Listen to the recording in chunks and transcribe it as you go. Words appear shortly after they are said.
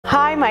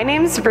Hi, my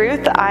name's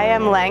Ruth. I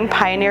am Lang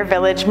Pioneer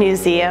Village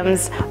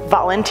Museum's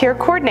volunteer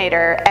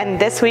coordinator, and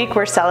this week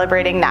we're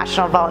celebrating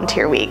National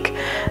Volunteer Week.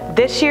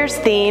 This year's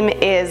theme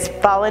is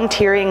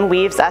Volunteering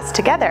Weaves Us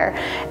Together,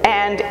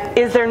 and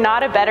is there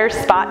not a better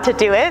spot to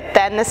do it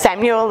than the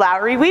Samuel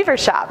Lowry Weaver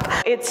Shop?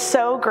 It's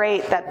so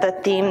great that the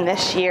theme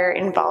this year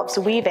involves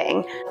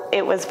weaving.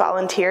 It was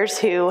volunteers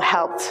who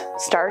helped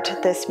start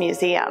this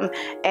museum,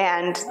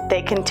 and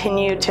they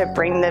continue to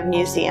bring the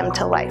museum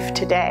to life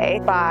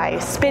today by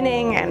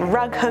spinning and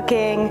rug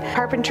hooking,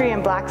 carpentry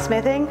and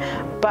blacksmithing,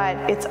 but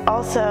it's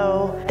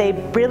also, they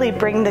really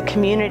bring the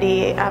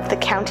community of the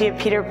County of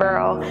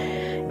Peterborough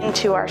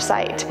into our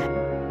site.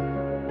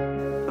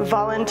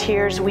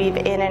 Volunteers weave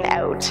in and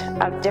out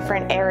of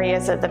different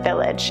areas of the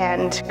village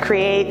and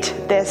create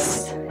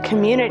this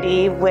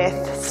community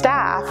with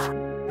staff.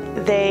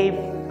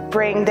 They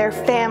bring their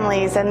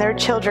families and their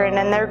children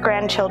and their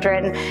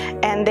grandchildren,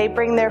 and they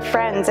bring their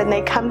friends, and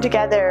they come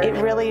together. It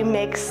really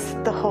makes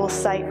the whole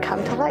site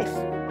come to life.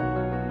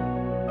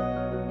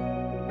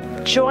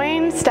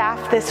 Join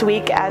staff this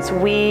week as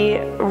we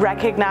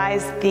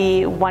recognize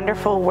the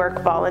wonderful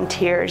work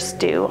volunteers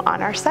do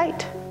on our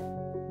site.